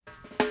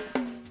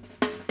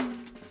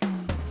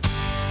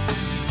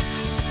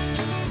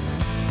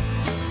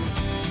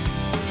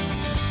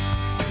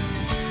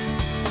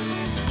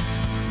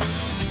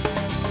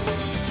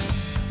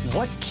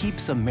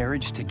keeps a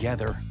marriage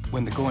together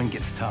when the going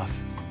gets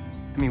tough?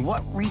 I mean,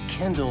 what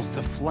rekindles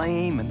the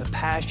flame and the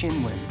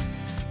passion when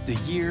the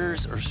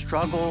years or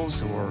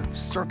struggles or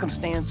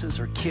circumstances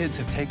or kids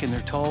have taken their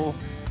toll?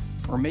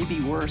 Or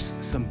maybe worse,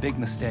 some big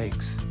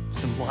mistakes,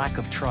 some lack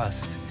of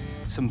trust,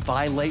 some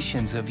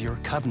violations of your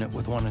covenant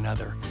with one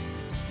another.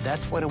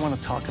 That's what I want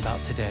to talk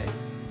about today.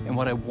 And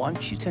what I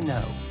want you to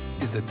know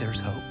is that there's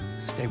hope.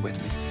 Stay with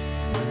me.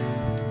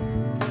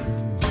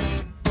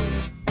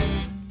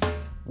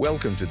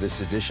 Welcome to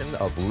this edition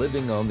of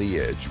Living on the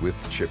Edge with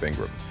Chip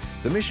Ingram.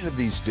 The mission of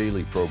these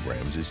daily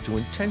programs is to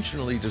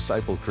intentionally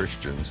disciple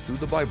Christians through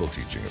the Bible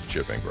teaching of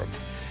Chip Ingram.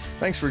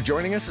 Thanks for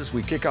joining us as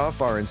we kick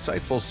off our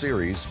insightful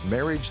series,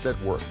 Marriage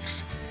That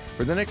Works.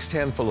 For the next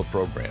handful of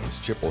programs,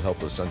 Chip will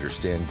help us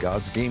understand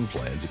God's game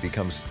plan to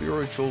become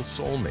spiritual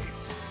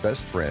soulmates,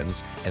 best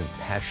friends, and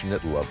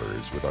passionate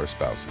lovers with our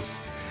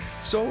spouses.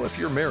 So if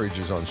your marriage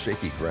is on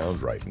shaky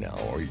ground right now,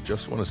 or you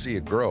just want to see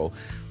it grow,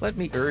 let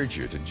me urge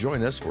you to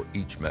join us for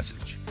each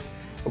message.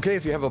 Okay,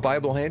 if you have a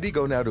Bible handy,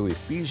 go now to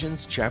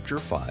Ephesians chapter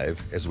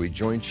 5 as we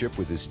join Chip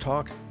with his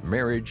talk,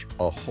 Marriage,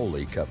 a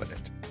Holy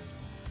Covenant.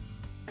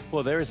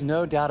 Well, there is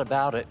no doubt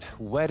about it.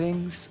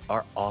 Weddings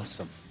are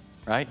awesome,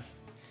 right?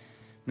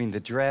 I mean, the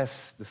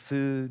dress, the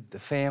food, the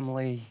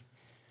family,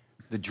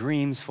 the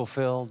dreams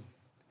fulfilled.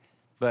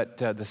 But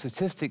the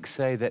statistics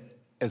say that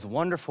as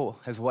wonderful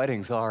as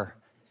weddings are,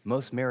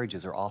 most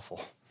marriages are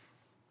awful.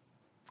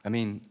 I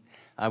mean,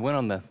 I went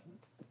on the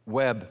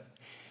web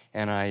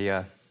and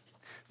I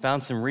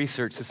found some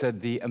research that said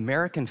the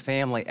American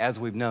family as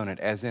we've known it,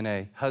 as in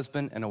a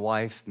husband and a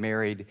wife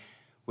married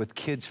with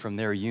kids from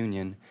their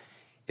union,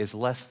 is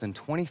less than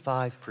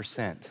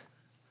 25%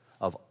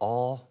 of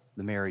all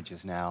the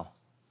marriages now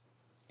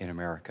in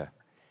America.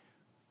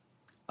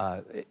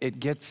 It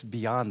gets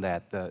beyond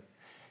that. The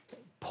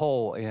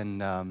poll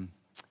in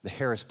the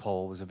Harris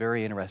poll was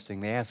very interesting.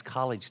 They asked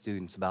college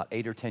students about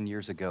 8 or 10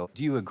 years ago,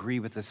 do you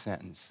agree with this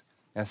sentence?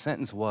 And the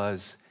sentence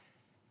was,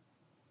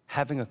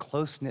 having a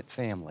close-knit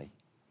family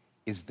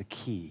is the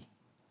key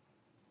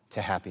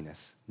to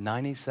happiness.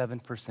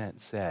 97%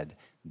 said,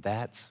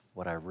 that's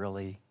what I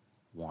really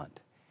want.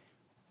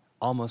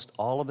 Almost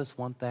all of us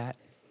want that,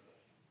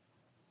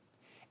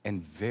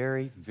 and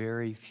very,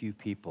 very few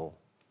people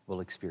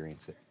will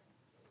experience it.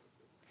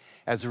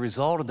 As a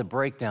result of the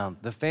breakdown,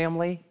 the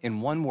family,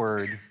 in one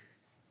word,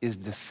 is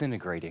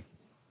disintegrating.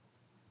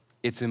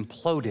 It's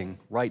imploding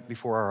right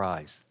before our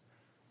eyes.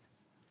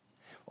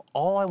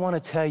 All I want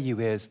to tell you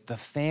is the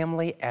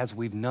family as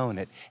we've known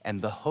it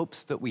and the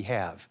hopes that we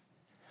have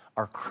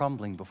are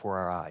crumbling before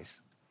our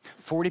eyes.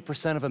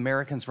 40% of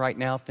Americans right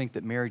now think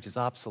that marriage is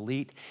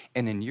obsolete,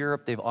 and in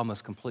Europe, they've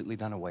almost completely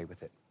done away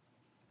with it.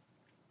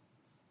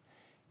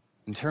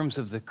 In terms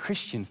of the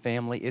Christian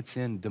family, it's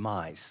in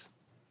demise.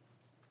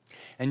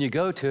 And you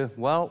go to,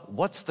 well,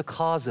 what's the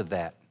cause of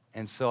that?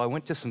 And so I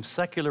went to some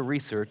secular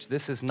research.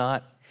 This is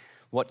not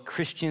what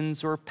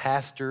Christians or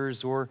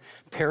pastors or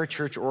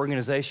parachurch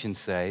organizations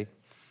say,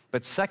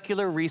 but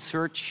secular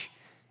research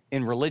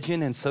in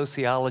religion and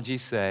sociology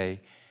say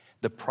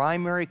the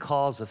primary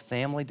cause of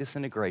family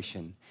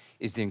disintegration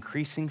is the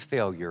increasing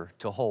failure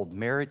to hold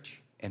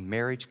marriage and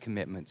marriage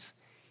commitments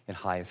in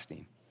high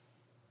esteem.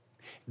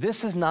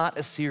 This is not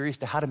a series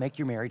to how to make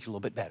your marriage a little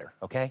bit better,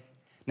 okay?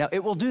 Now,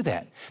 it will do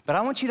that, but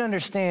I want you to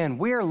understand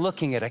we are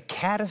looking at a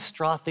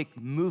catastrophic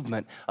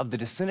movement of the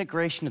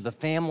disintegration of the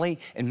family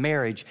and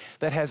marriage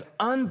that has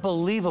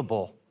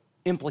unbelievable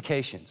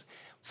implications.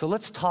 So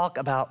let's talk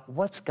about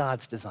what's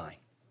God's design.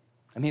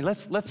 I mean,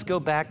 let's go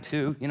back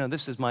to,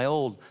 this is my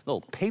old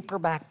little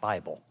paperback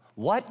Bible.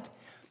 What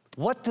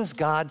does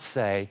God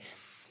say?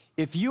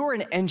 If you were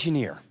an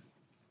engineer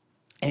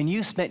and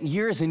you spent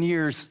years and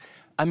years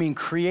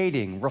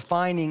creating,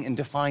 refining, and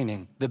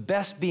defining the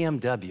best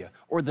BMW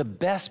or the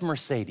best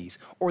Mercedes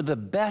or the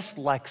best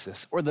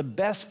Lexus or the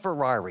best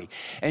Ferrari,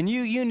 and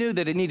you knew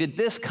that it needed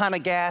this kind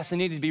of gas and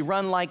needed to be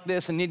run like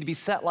this and needed to be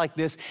set like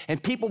this,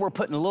 and people were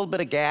putting a little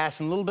bit of gas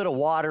and a little bit of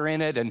water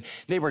in it, and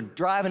they were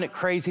driving it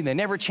crazy, they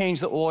never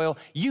changed the oil,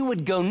 you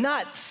would go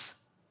nuts.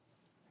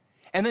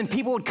 And then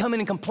people would come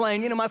in and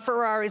complain, my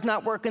Ferrari's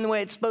not working the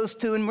way it's supposed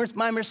to, and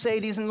my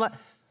Mercedes, and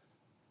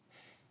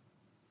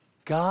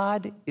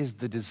God is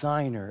the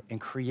designer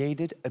and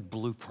created a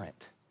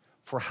blueprint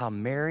for how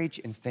marriage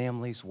and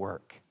families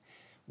work.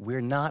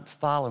 We're not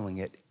following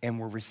it, and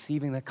we're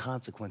receiving the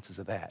consequences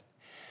of that.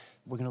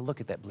 We're going to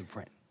look at that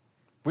blueprint.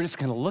 We're just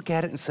going to look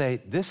at it and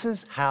say, this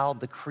is how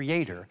the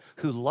Creator,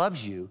 who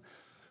loves you,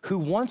 who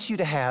wants you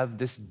to have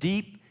this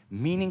deep,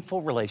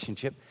 meaningful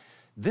relationship,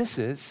 this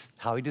is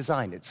how He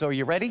designed it. So are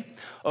you ready?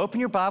 Open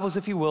your Bibles,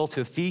 if you will,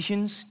 to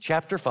Ephesians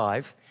chapter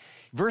 5.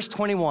 Verse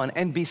 21,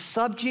 and be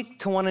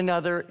subject to one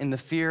another in the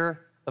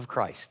fear of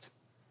Christ.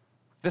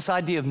 This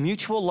idea of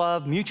mutual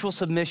love, mutual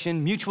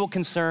submission, mutual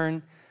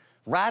concern,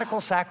 radical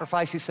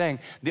sacrifice. He's saying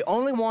the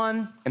only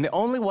one and the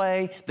only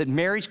way that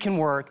marriage can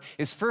work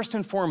is first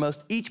and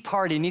foremost, each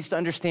party needs to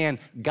understand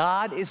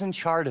God is in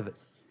charge of it.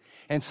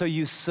 And so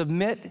you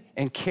submit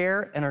and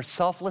care and are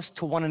selfless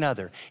to one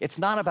another. It's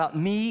not about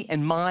me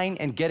and mine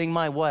and getting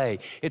my way.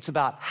 It's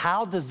about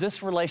how does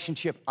this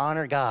relationship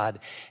honor God?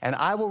 And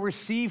I will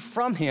receive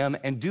from him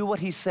and do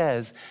what he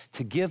says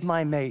to give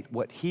my mate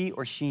what he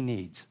or she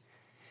needs.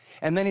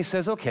 And then he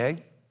says,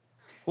 okay,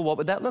 well, what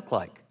would that look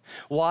like?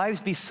 Wives,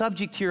 be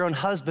subject to your own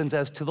husbands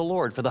as to the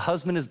Lord. For the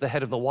husband is the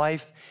head of the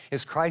wife,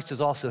 as Christ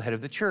is also head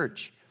of the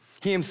church.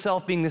 He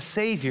himself being the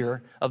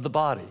Savior of the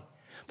body.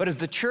 But as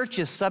the church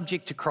is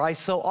subject to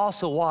Christ, so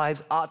also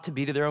wives ought to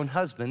be to their own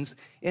husbands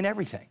in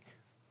everything.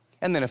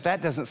 And then if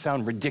that doesn't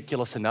sound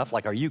ridiculous enough,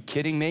 like, are you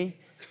kidding me?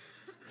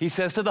 He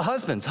says to the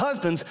husbands,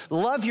 husbands,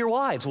 love your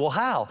wives. Well,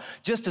 how?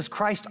 Just as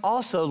Christ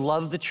also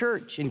loved the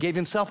church and gave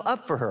himself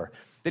up for her,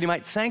 that he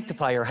might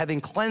sanctify her, having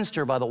cleansed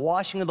her by the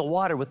washing of the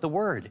water with the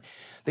word,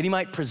 that he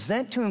might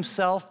present to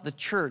himself the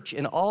church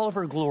in all of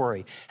her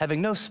glory, having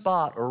no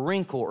spot or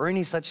wrinkle or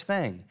any such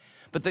thing,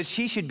 but that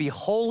she should be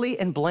holy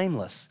and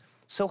blameless.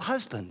 So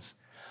husbands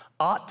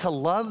ought to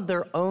love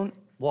their own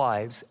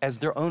wives as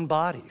their own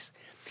bodies.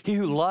 He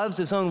who loves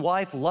his own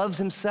wife loves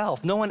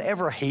himself. No one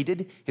ever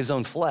hated his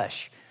own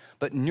flesh,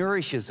 but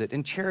nourishes it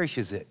and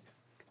cherishes it,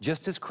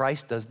 just as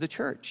Christ does the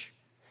church,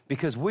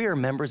 because we are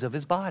members of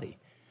his body.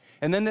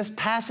 And then this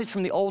passage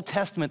from the Old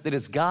Testament that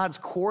is God's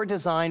core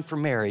design for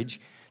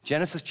marriage,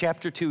 Genesis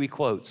chapter 2, he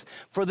quotes,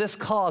 "For this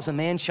cause a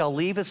man shall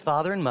leave his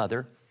father and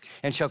mother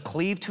and shall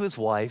cleave to his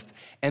wife,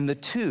 and the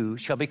two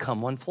shall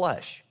become one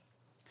flesh."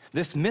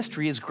 This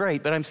mystery is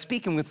great, but I'm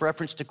speaking with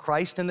reference to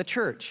Christ and the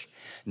church.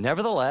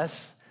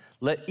 Nevertheless,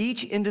 let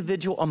each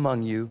individual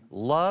among you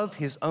love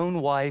his own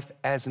wife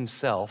as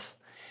himself,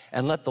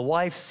 and let the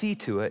wife see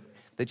to it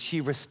that she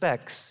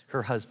respects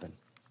her husband.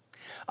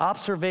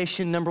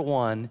 Observation number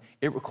one,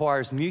 it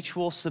requires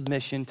mutual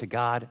submission to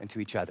God and to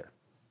each other.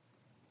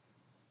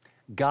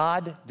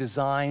 God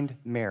designed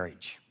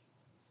marriage.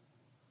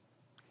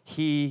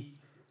 He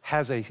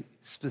has a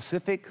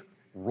specific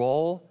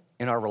role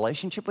in our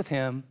relationship with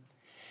him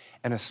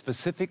and a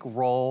specific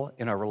role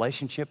in our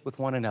relationship with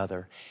one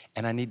another,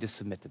 and I need to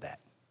submit to that.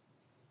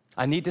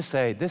 I need to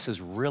say, this is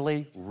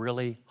really,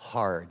 really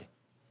hard,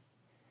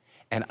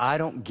 and I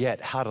don't get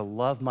how to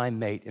love my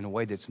mate in a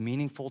way that's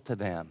meaningful to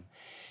them.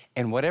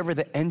 And whatever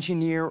the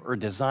engineer or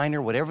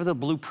designer, whatever the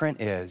blueprint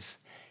is,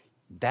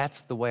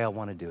 that's the way I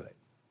want to do it.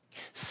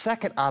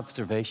 Second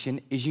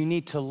observation is you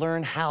need to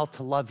learn how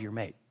to love your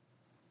mate.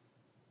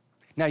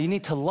 Now, you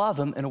need to love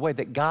him in a way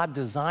that God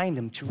designed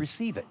him to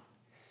receive it.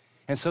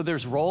 And so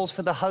there's roles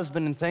for the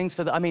husband and things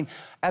for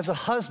as a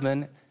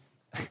husband,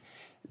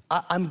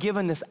 I'm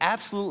given this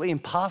absolutely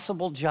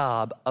impossible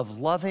job of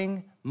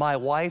loving my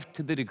wife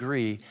to the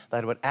degree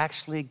that I would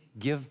actually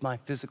give my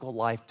physical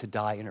life to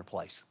die in her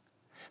place.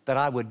 That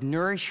I would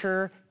nourish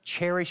her,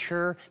 cherish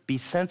her, be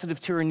sensitive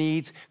to her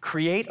needs,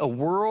 create a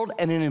world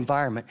and an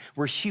environment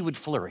where she would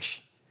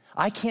flourish.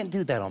 I can't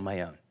do that on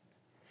my own.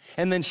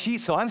 And then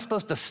so I'm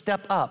supposed to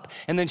step up.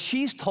 And then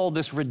she's told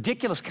this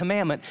ridiculous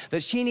commandment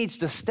that she needs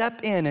to step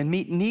in and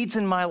meet needs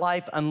in my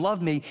life and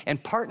love me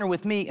and partner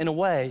with me in a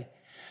way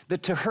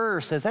that to her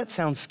says, that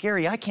sounds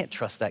scary. I can't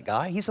trust that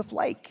guy. He's a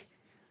flake.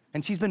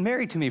 And she's been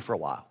married to me for a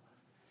while.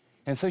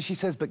 And so she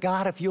says, but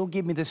God, if you'll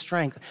give me the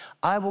strength,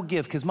 I will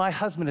give, because my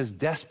husband is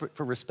desperate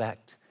for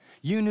respect.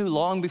 You knew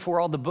long before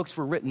all the books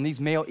were written, these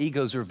male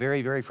egos are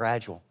very, very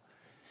fragile.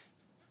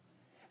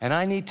 And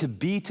I need to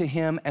be to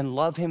him and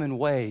love him in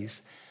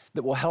ways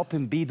that will help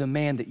him be the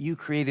man that you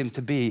create him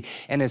to be.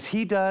 And as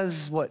he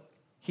does what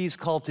he's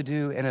called to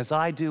do, and as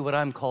I do what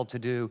I'm called to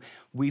do,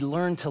 we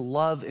learn to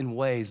love in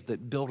ways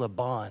that build a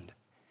bond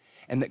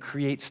and that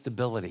create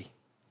stability.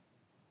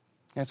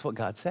 That's what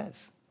God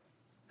says.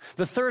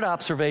 The third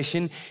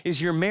observation is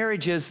your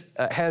marriage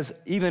has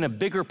even a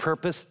bigger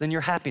purpose than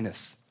your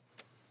happiness.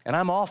 And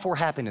I'm all for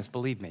happiness,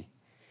 believe me.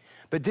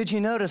 But did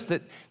you notice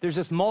that there's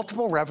just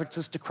multiple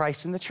references to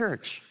Christ in the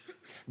church?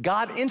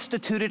 God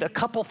instituted a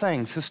couple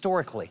things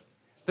historically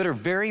that are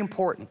very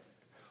important.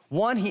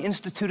 One, he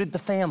instituted the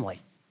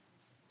family.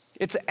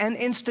 It's an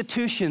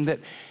institution that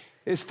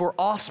is for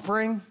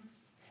offspring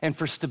and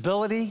for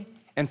stability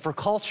and for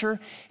culture.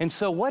 And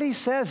so what he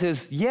says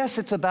is, yes,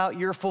 it's about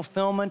your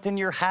fulfillment and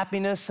your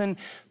happiness and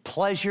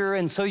pleasure,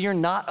 and so you're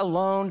not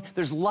alone.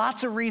 There's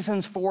lots of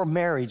reasons for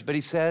marriage, but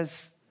he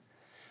says,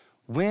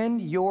 when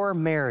your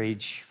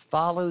marriage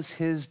follows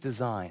his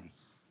design,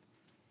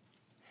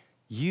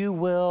 you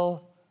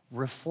will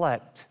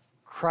reflect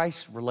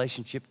Christ's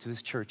relationship to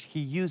his church.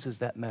 He uses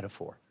that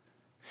metaphor.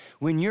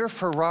 When your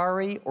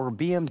Ferrari or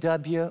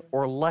BMW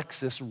or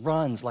Lexus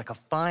runs like a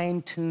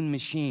fine-tuned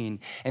machine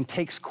and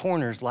takes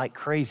corners like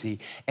crazy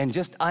and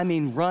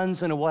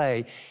runs in a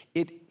way,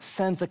 it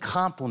sends a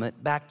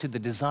compliment back to the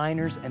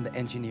designers and the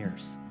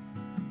engineers.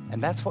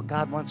 And that's what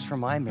God wants for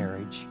my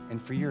marriage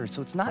and for yours.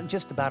 So it's not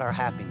just about our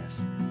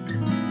happiness.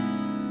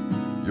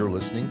 You're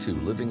listening to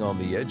Living on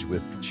the Edge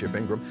with Chip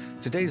Ingram.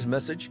 Today's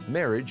message,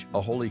 Marriage,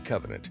 a Holy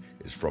Covenant,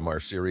 is from our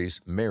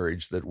series,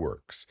 Marriage That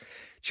Works.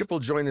 Chip will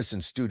join us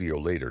in studio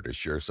later to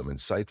share some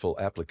insightful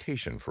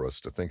application for us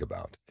to think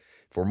about.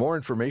 For more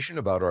information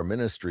about our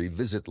ministry,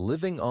 visit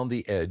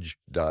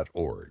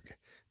livingontheedge.org.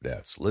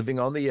 That's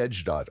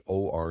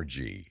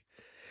livingontheedge.org.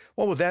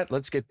 Well, with that,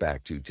 let's get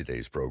back to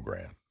today's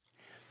program.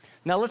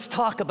 Now let's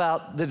talk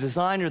about the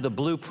design or the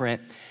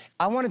blueprint.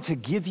 I wanted to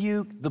give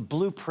you the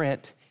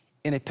blueprint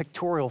in a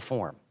pictorial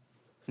form.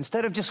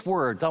 Instead of just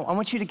words, I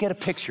want you to get a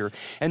picture.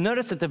 And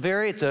notice at the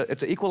it's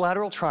an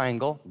equilateral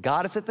triangle.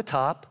 God is at the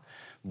top,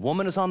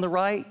 woman is on the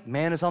right,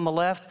 man is on the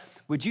left.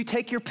 Would you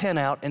take your pen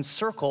out and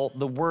circle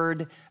the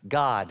word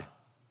God?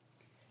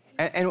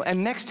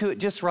 And next to it,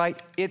 just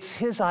write, it's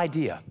his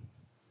idea.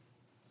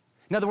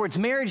 In other words,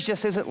 marriage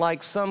just isn't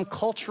like some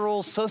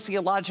cultural,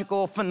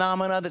 sociological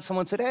phenomena that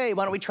someone said, hey,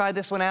 why don't we try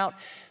this one out?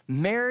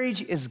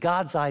 Marriage is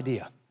God's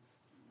idea.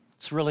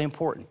 It's really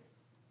important.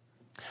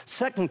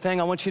 Second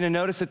thing I want you to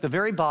notice at the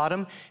very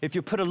bottom, if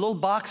you put a little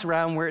box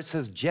around where it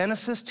says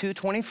Genesis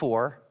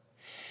 2:24,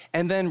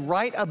 and then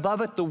right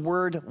above it the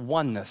word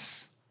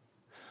oneness.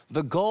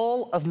 The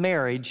goal of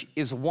marriage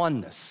is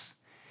oneness.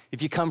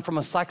 If you come from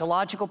a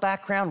psychological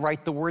background,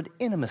 write the word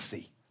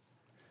intimacy.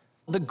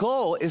 The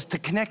goal is to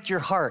connect your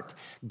heart.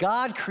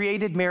 God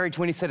created marriage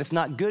when he said it's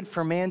not good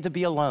for man to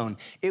be alone.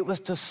 It was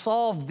to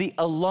solve the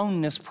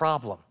aloneness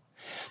problem.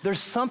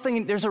 There's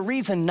a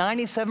reason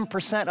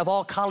 97% of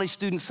all college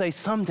students say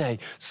someday,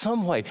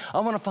 some way,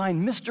 I want to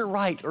find Mr.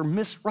 Right or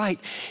Miss Right,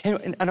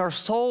 and our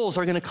souls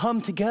are going to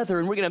come together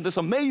and we're going to have this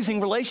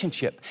amazing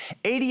relationship.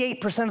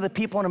 88% of the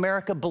people in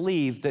America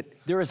believe that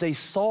there is a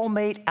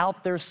soulmate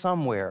out there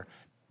somewhere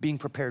being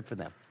prepared for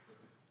them.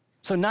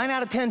 So 9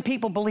 out of 10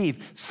 people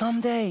believe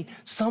someday,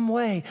 some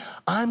way,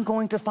 I'm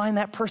going to find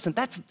that person.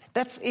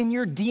 That's in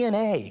your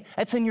DNA.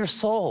 That's in your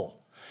soul.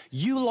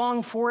 You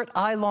long for it,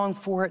 I long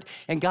for it,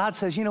 and God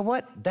says, you know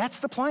what? That's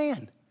the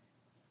plan.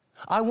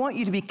 I want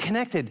you to be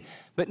connected.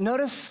 But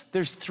notice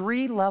there's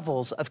 3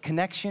 levels of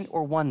connection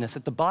or oneness.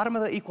 At the bottom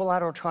of the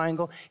equilateral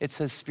triangle, it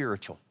says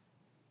spiritual.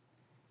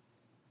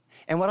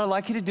 And what I'd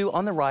like you to do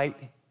on the right,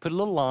 put a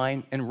little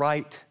line and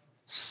write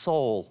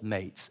soul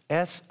mates,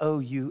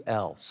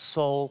 S-O-U-L,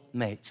 soul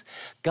mates.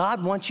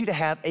 God wants you to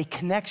have a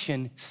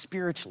connection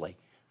spiritually.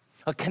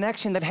 A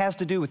connection that has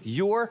to do with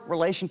your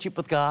relationship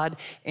with God,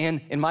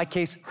 and in my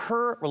case,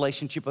 her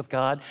relationship with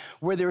God,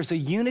 where there's a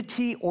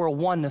unity or a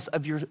oneness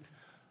of your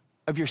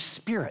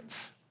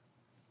spirits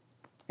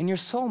and your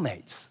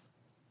soulmates.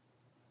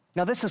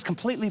 Now, this is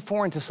completely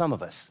foreign to some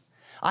of us.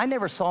 I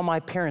never saw my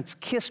parents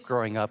kiss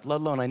growing up,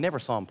 let alone I never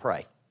saw them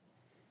pray.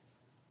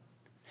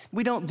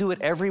 We don't do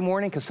it every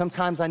morning because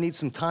sometimes I need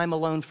some time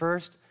alone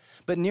first,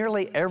 but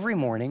nearly every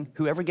morning,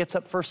 whoever gets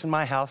up first in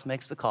my house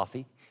makes the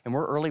coffee, and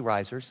we're early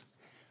risers.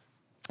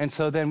 And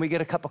so then we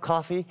get a cup of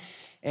coffee,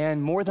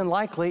 and more than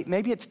likely,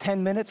 maybe it's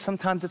 10 minutes,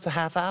 sometimes it's a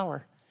half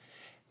hour.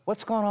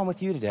 What's going on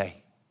with you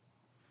today?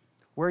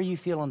 Where are you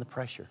feeling the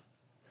pressure?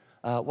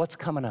 What's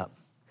coming up?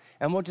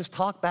 And we'll just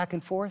talk back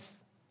and forth,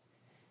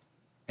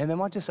 and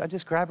then I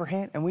just grab her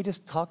hand, and we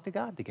just talk to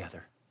God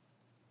together.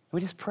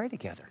 We just pray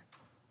together.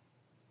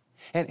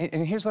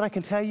 And here's what I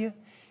can tell you,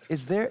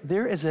 is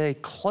there is a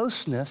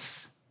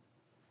closeness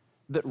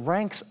that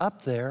ranks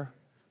up there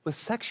with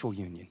sexual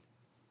union.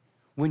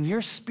 When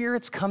your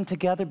spirits come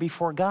together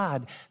before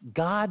God,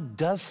 God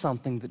does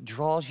something that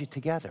draws you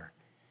together.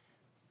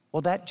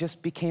 Well, that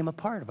just became a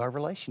part of our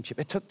relationship.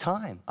 It took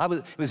time.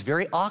 It was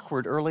very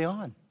awkward early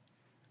on.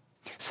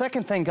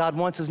 Second thing God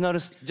wants is,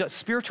 notice, just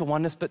spiritual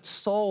oneness, but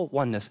soul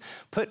oneness.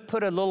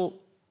 Put a little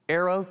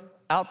arrow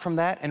out from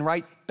that and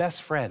write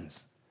best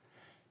friends.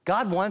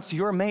 God wants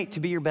your mate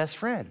to be your best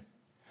friend.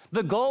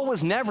 The goal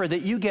was never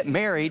that you get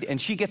married and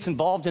she gets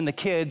involved in the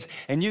kids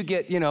and you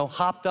get,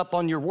 hopped up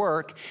on your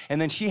work and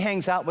then she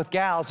hangs out with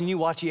gals and you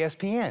watch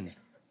ESPN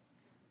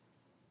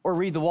or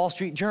read the Wall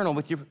Street Journal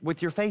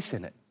with your face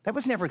in it. That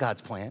was never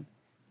God's plan.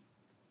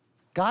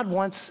 God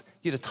wants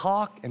you to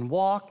talk and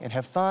walk and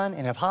have fun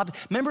and have hobbies.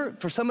 Remember,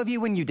 for some of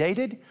you when you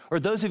dated, or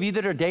those of you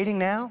that are dating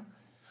now,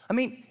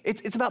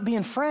 it's about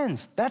being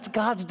friends. That's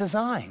God's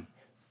design.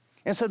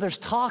 And so there's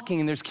talking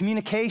and there's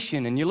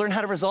communication and you learn how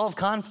to resolve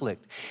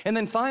conflict. And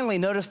then finally,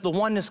 notice the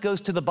oneness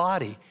goes to the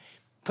body.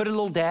 Put a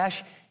little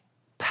dash,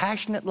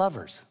 passionate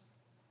lovers.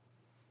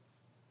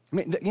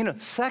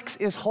 Sex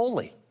is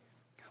holy.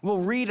 We'll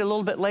read a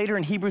little bit later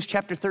in Hebrews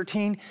chapter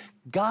 13,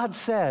 God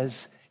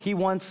says he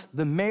wants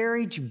the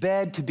marriage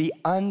bed to be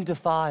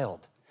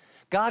undefiled.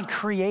 God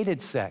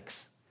created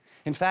sex.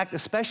 In fact,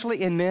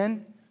 especially in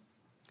men,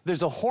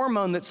 there's a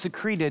hormone that's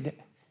secreted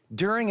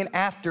during and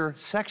after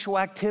sexual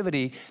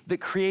activity that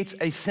creates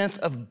a sense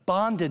of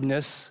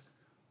bondedness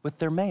with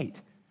their mate.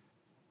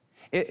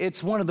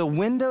 It's one of the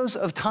windows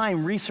of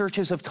time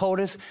researchers have told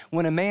us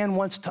when a man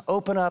wants to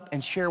open up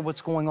and share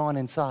what's going on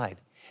inside.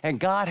 And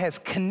God has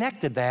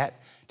connected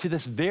that to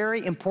this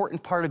very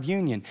important part of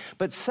union.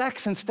 But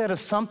sex, instead of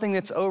something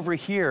that's over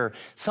here,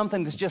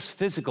 something that's just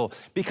physical,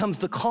 becomes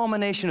the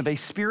culmination of a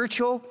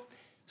spiritual,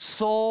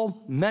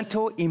 soul,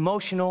 mental,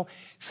 emotional.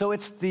 So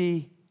it's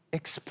the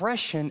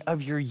expression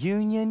of your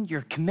union,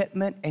 your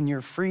commitment, and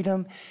your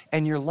freedom,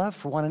 and your love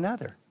for one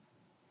another.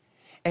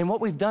 And what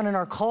we've done in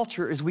our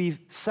culture is we've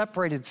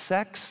separated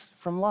sex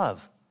from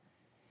love.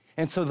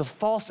 And so the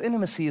false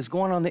intimacy is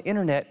going on the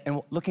internet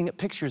and looking at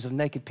pictures of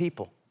naked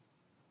people.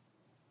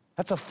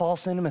 That's a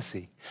false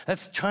intimacy.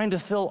 That's trying to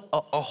fill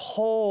a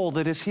hole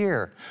that is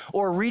here.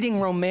 Or reading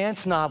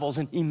romance novels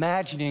and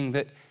imagining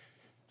that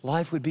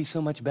life would be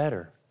so much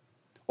better.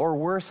 Or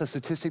worse, the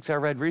statistics I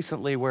read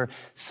recently where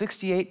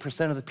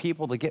 68% of the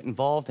people that get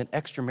involved in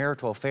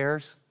extramarital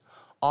affairs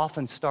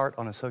often start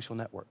on a social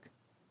network.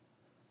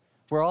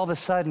 Where all of a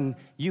sudden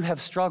you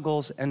have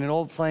struggles and an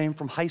old flame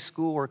from high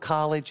school or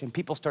college and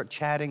people start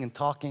chatting and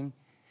talking.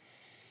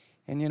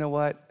 And you know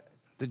what?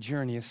 The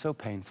journey is so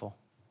painful.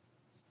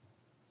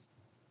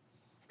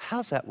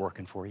 How's that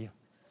working for you?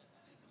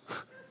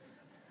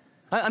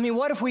 I mean,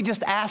 what if we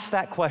just asked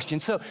that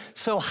question?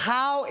 So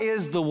how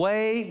is the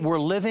way we're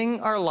living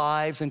our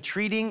lives and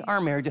treating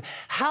our marriage,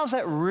 how's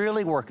that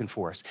really working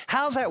for us?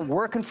 How's that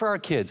working for our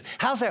kids?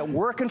 How's that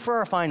working for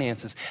our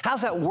finances?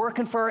 How's that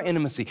working for our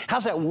intimacy?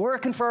 How's that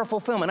working for our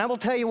fulfillment? I will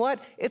tell you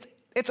what,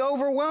 it's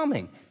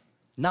overwhelming.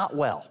 Not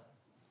well.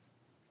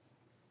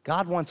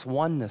 God wants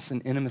oneness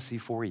and intimacy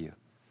for you.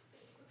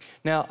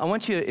 Now, I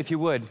want you, if you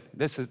would,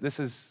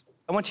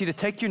 I want you to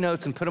take your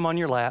notes and put them on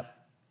your lap.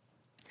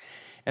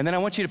 And then I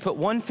want you to put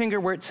one finger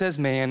where it says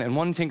man and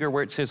one finger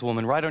where it says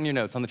woman, right on your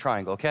notes on the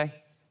triangle, okay?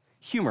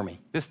 Humor me.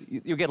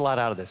 You'll get a lot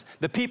out of this.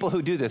 The people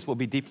who do this will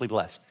be deeply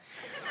blessed.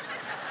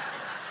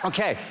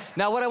 Okay,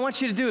 now what I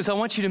want you to do is I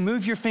want you to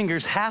move your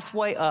fingers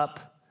halfway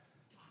up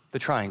the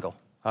triangle,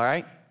 all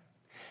right?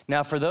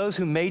 Now for those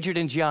who majored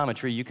in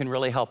geometry, you can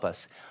really help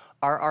us.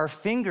 Are our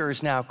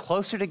fingers now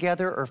closer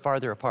together or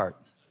farther apart?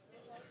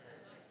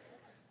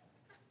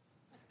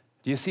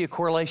 Do you see a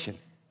correlation?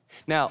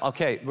 Now,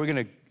 okay,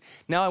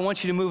 now I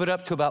want you to move it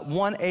up to about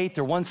 1/8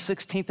 or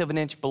 1/16 of an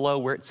inch below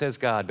where it says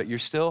God, but you're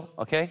still,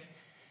 okay?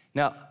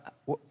 Now,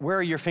 where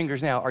are your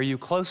fingers now? Are you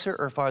closer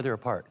or farther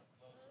apart?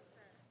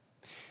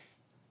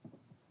 Closer.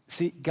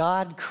 See,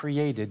 God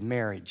created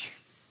marriage.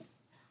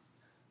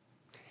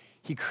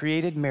 He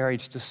created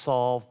marriage to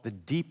solve the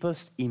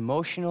deepest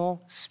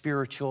emotional,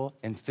 spiritual,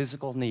 and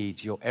physical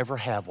needs you'll ever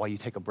have while you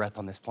take a breath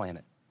on this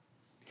planet.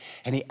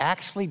 And he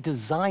actually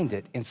designed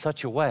it in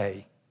such a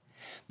way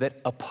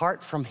that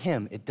apart from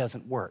him, it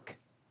doesn't work.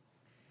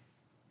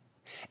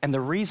 And the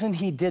reason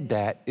he did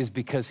that is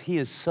because he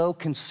is so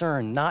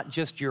concerned, not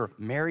just your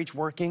marriage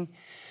working,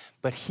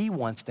 but he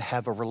wants to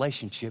have a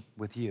relationship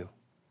with you.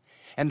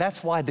 And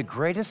that's why the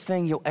greatest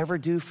thing you'll ever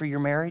do for your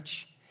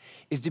marriage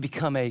is to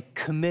become a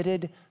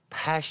committed,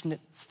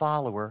 passionate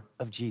follower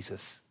of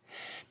Jesus.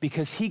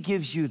 Because he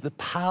gives you the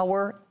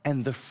power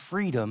and the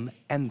freedom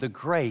and the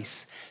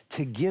grace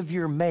to give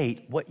your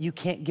mate what you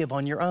can't give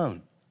on your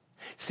own.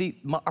 See,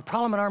 our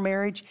problem in our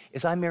marriage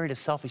is I married a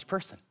selfish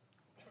person.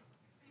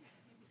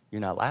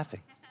 You're not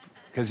laughing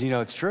because you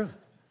know it's true.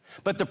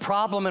 But the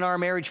problem in our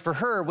marriage for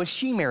her was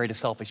she married a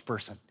selfish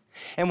person.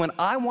 And when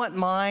I want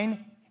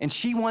mine and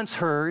she wants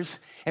hers,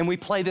 and we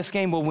play this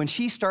game, well, when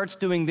she starts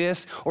doing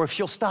this, or if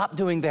she'll stop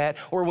doing that,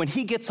 or when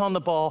he gets on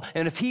the ball,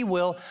 and if he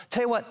will,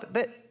 tell you what,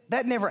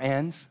 that never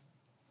ends.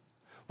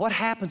 What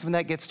happens when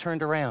that gets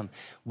turned around?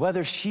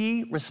 Whether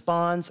she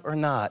responds or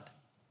not,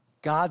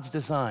 God's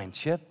design,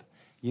 Chip,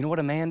 you know what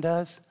a man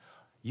does?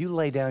 You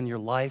lay down your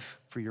life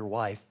for your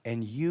wife,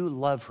 and you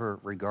love her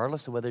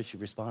regardless of whether she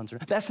responds or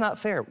not. That's not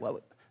fair. Well,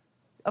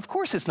 of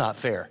course it's not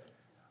fair.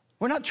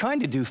 We're not trying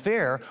to do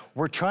fair.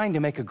 We're trying to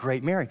make a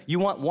great marriage. You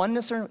want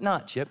oneness or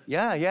not, Chip?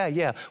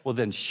 Yeah. Well,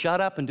 then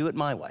shut up and do it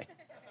my way.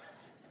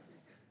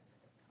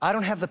 I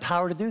don't have the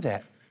power to do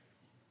that.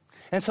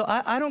 And so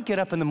I don't get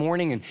up in the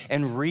morning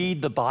and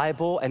read the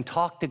Bible and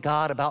talk to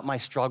God about my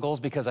struggles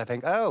because I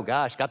think, oh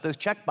gosh, got those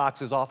check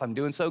boxes off, I'm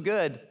doing so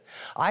good.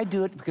 I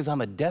do it because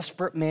I'm a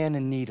desperate man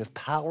in need of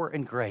power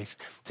and grace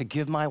to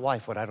give my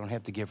wife what I don't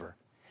have to give her.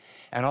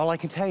 And all I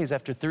can tell you is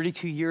after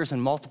 32 years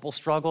and multiple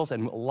struggles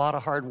and a lot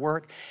of hard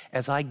work,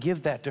 as I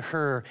give that to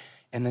her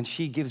and then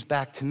she gives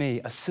back to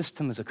me, a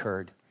system has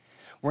occurred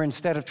where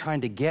instead of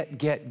trying to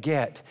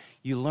get,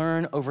 you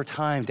learn over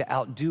time to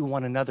outdo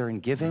one another in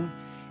giving,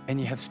 and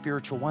you have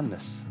spiritual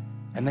oneness,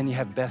 and then you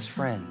have best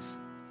friends,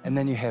 and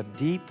then you have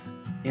deep,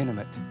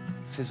 intimate,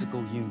 physical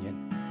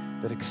union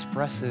that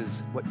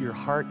expresses what your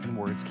heart and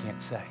words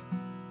can't say.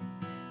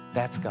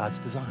 That's God's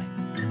design.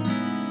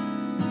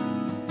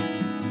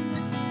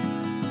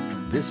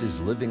 This is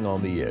Living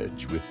on the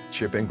Edge with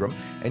Chip Ingram,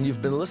 and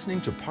you've been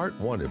listening to part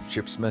 1 of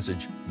Chip's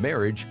message,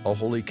 Marriage, a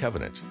Holy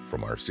Covenant,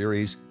 from our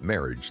series,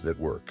 Marriage That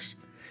Works.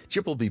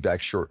 Chip will be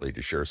back shortly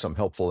to share some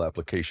helpful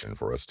application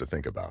for us to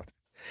think about.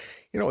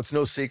 You know, it's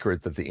no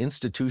secret that the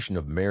institution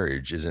of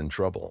marriage is in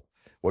trouble.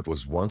 What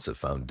was once a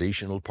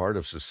foundational part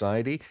of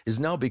society is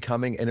now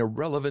becoming an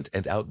irrelevant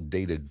and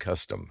outdated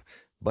custom.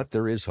 But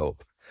there is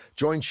hope.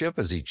 Join Chip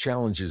as he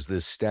challenges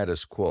this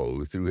status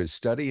quo through his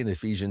study in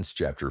Ephesians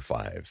chapter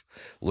 5.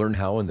 Learn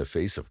how, in the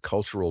face of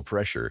cultural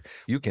pressure,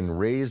 you can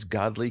raise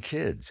godly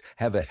kids,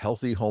 have a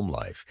healthy home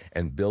life,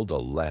 and build a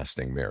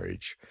lasting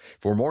marriage.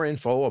 For more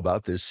info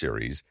about this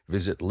series,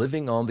 visit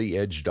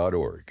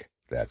livingontheedge.org.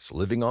 That's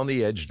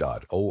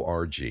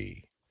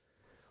livingontheedge.org.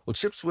 Well,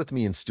 Chip's with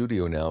me in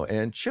studio now,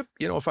 and Chip,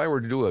 if I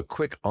were to do a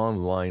quick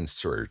online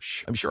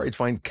search, I'm sure I'd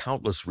find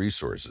countless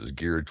resources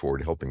geared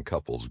toward helping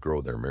couples grow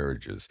their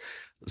marriages.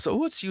 So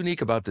what's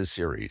unique about this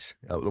series?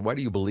 Why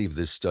do you believe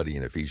this study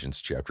in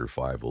Ephesians chapter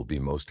 5 will be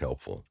most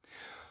helpful?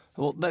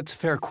 Well, that's a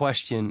fair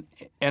question,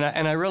 and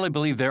I really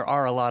believe there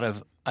are a lot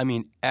of,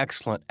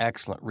 excellent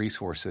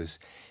resources.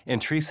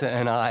 And Teresa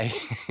and I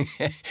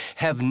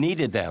have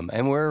needed them,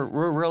 and we're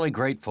really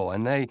grateful.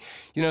 And they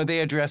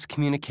address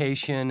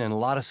communication and a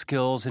lot of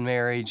skills in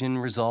marriage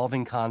and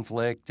resolving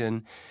conflict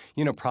and,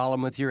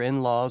 problem with your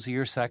in-laws or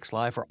your sex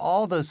life, or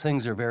all those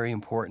things are very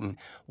important.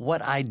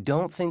 What I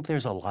don't think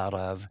there's a lot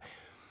of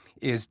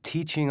is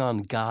teaching on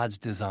God's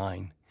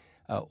design.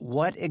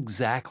 What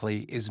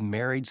exactly is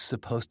marriage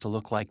supposed to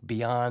look like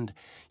beyond,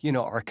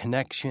 our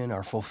connection,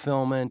 our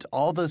fulfillment,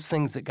 all those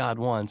things that God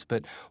wants?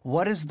 But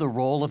what is the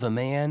role of a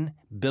man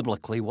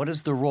biblically? What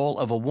is the role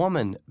of a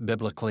woman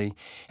biblically?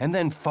 And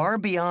then far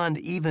beyond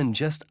even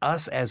just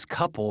us as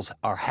couples,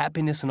 our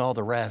happiness and all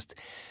the rest,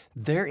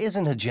 there is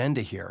an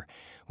agenda here.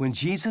 When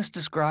Jesus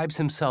describes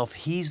himself,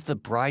 he's the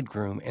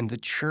bridegroom and the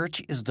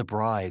church is the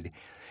bride.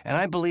 And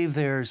I believe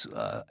there's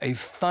a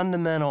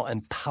fundamental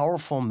and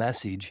powerful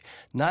message,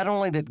 not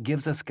only that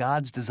gives us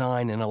God's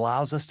design and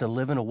allows us to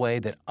live in a way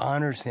that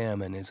honors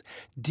him and is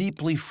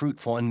deeply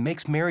fruitful and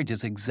makes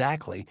marriages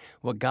exactly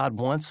what God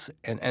wants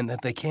and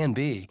that they can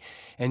be.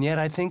 And yet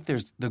I think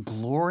there's the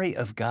glory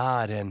of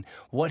God and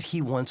what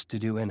he wants to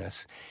do in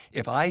us.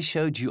 If I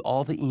showed you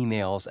all the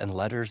emails and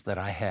letters that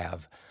I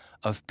have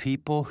of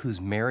people whose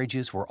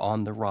marriages were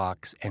on the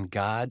rocks and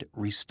God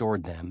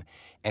restored them,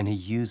 and he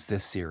used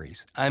this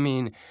series.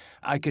 I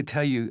could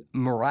tell you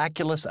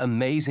miraculous,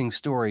 amazing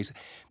stories,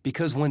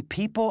 because when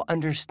people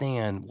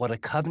understand what a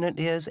covenant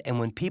is and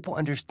when people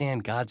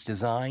understand God's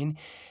design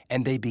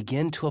and they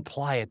begin to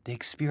apply it, they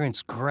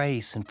experience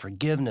grace and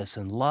forgiveness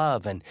and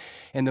love, and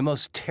the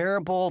most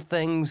terrible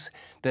things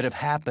that have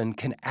happened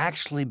can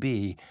actually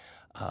be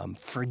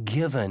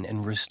forgiven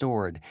and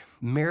restored.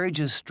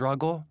 Marriages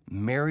struggle,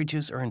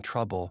 marriages are in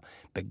trouble,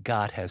 but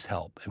God has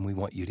help, and we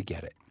want you to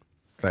get it.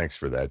 Thanks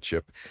for that,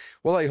 Chip.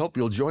 Well, I hope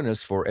you'll join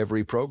us for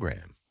every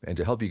program. And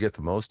to help you get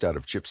the most out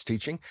of Chip's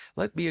teaching,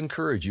 let me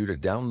encourage you to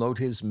download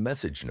his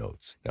message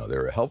notes. Now,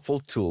 they're a helpful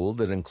tool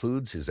that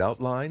includes his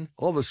outline,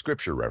 all the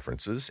scripture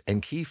references,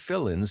 and key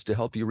fill-ins to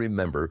help you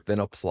remember, then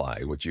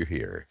apply what you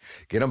hear.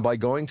 Get them by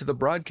going to the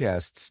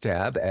Broadcasts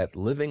tab at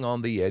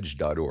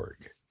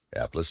livingontheedge.org.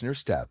 App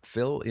Listeners tab,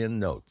 Fill in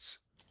Notes.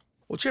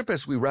 Well, Chip,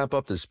 as we wrap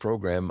up this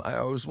program,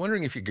 I was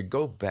wondering if you could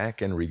go back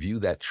and review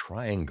that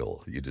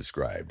triangle you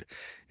described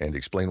and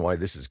explain why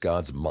this is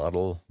God's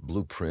model,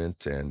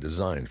 blueprint, and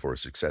design for a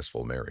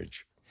successful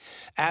marriage.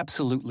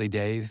 Absolutely,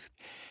 Dave.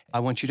 I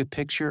want you to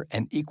picture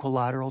an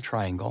equilateral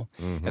triangle.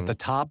 Mm-hmm. At the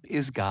top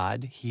is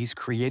God. He's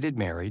created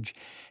marriage.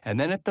 And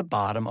then at the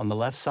bottom, on the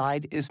left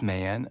side, is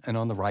man, and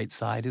on the right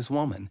side is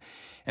woman.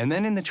 And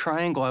then in the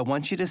triangle, I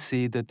want you to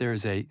see that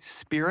there's a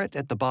spirit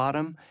at the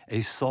bottom,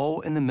 a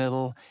soul in the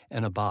middle,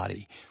 and a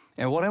body.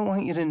 And what I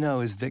want you to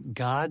know is that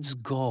God's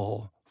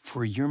goal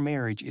for your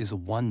marriage is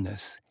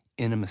oneness,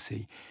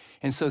 intimacy.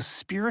 And so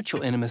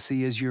spiritual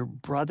intimacy is your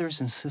brothers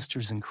and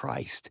sisters in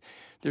Christ.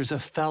 There's a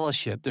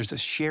fellowship. There's a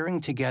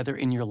sharing together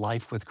in your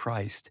life with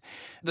Christ.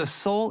 The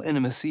soul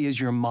intimacy is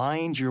your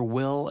mind, your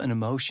will, and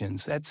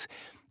emotions. That's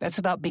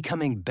about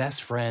becoming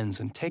best friends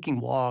and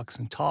taking walks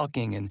and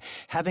talking and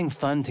having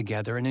fun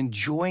together and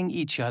enjoying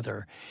each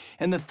other.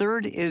 And the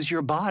third is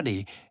your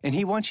body, and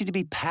he wants you to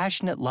be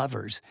passionate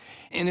lovers.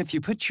 And if you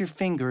put your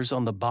fingers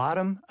on the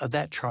bottom of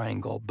that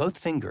triangle, both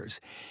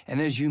fingers,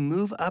 and as you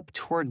move up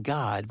toward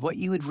God, what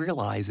you would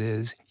realize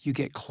is you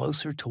get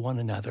closer to one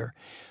another.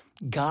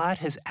 God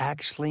has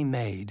actually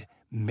made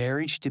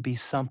marriage to be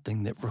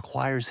something that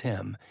requires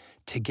him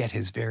to get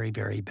his very,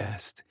 very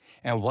best.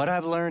 And what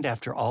I've learned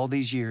after all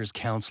these years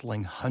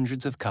counseling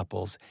hundreds of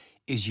couples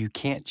is you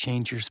can't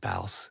change your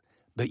spouse,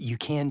 but you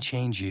can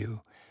change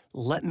you.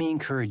 Let me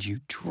encourage you,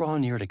 draw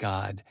near to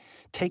God.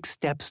 Take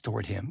steps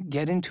toward him.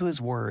 Get into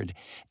his word.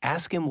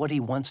 Ask him what he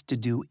wants to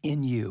do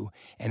in you.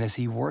 And as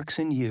he works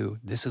in you,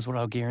 this is what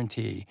I'll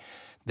guarantee,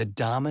 the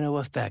domino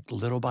effect,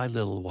 little by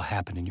little, will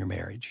happen in your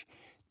marriage.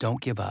 Don't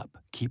give up.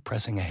 Keep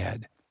pressing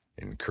ahead.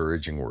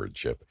 Encouraging word,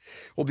 Chip.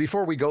 Well,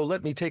 before we go,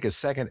 let me take a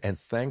second and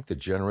thank the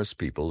generous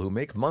people who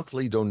make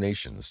monthly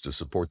donations to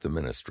support the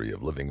ministry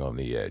of Living on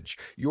the Edge.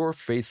 Your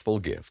faithful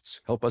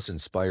gifts help us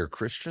inspire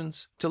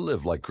Christians to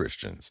live like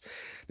Christians.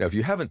 Now, if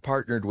you haven't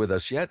partnered with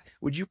us yet,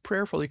 would you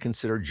prayerfully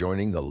consider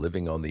joining the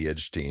Living on the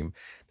Edge team?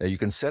 Now, you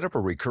can set up a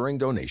recurring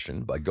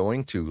donation by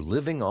going to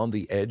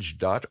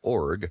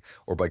livingontheedge.org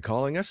or by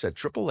calling us at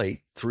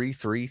 888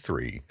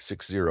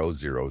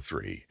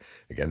 888-333-6003.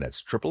 Again,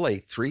 that's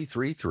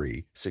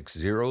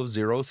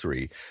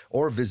 888-333-6003,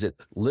 or visit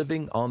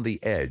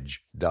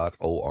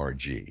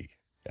livingontheedge.org.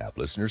 App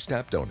listeners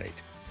tap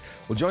donate.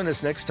 Well, join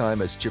us next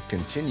time as Chip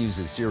continues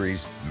his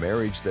series,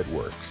 Marriage That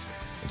Works.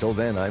 Until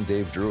then, I'm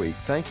Dave Drury,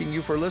 thanking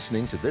you for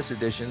listening to this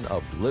edition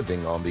of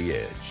Living on the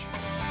Edge.